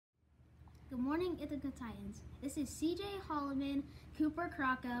Good morning, Ithaca Titans. This is CJ Holloman, Cooper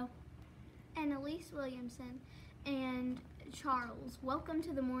Crocco, and Elise Williamson, and Charles. Welcome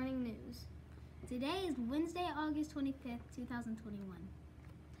to the morning news. Today is Wednesday, August 25th, 2021.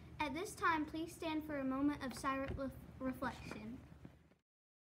 At this time, please stand for a moment of silent reflection.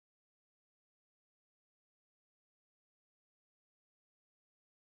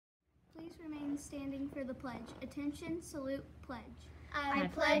 Please remain standing for the pledge. Attention, salute, pledge. I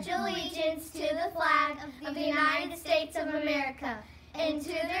pledge allegiance to the flag of the United States of America and to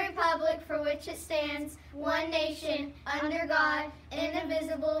the republic for which it stands, one nation, under God,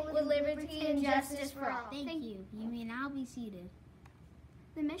 indivisible, with liberty and justice for all. Thank you. You may now be seated.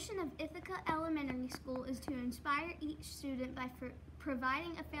 The mission of Ithaca Elementary School is to inspire each student by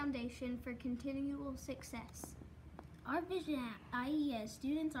providing a foundation for continual success. Our vision at IES,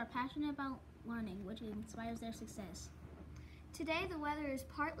 students are passionate about learning, which inspires their success. Today the weather is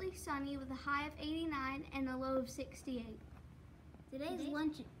partly sunny with a high of 89 and a low of 68. Today's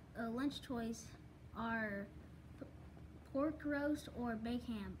lunch choice are pork roast or baked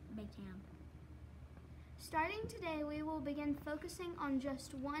ham. Starting today, we will begin focusing on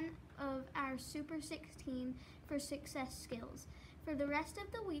just one of our Super 16 for success skills. For the rest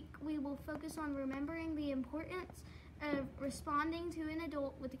of the week, we will focus on remembering the importance of responding to an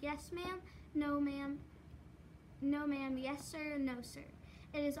adult with yes ma'am, no ma'am, no ma'am, yes sir, no sir.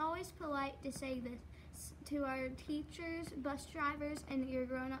 It is always polite to say this to our teachers, bus drivers, and your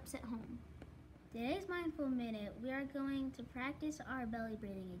grown-ups at home. Today's Mindful Minute, we are going to practice our belly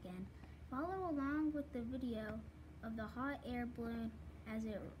breathing again. Follow along with the video of the hot air balloon as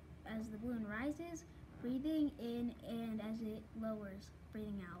the balloon rises, breathing in, and as it lowers,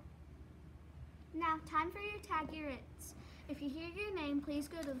 breathing out. Now, time for your tag your its. If you hear your name, please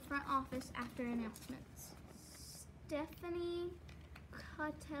go to the front office after announcements. Stephanie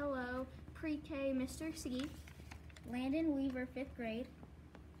Cotello, Pre-K, Mr. C. Landon Weaver, 5th grade.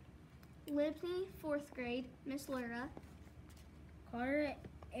 Libney, 4th grade, Miss Lura. Carter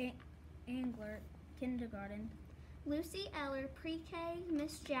Angler, kindergarten. Lucy Eller, Pre-K,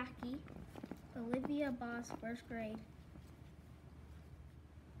 Miss Jackie. Olivia Boss, 1st grade.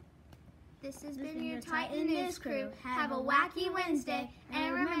 This has been your Titan News Crew. Have a wacky Wednesday,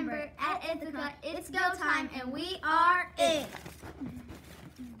 and remember, at Ithaca, it's go time, and we are it!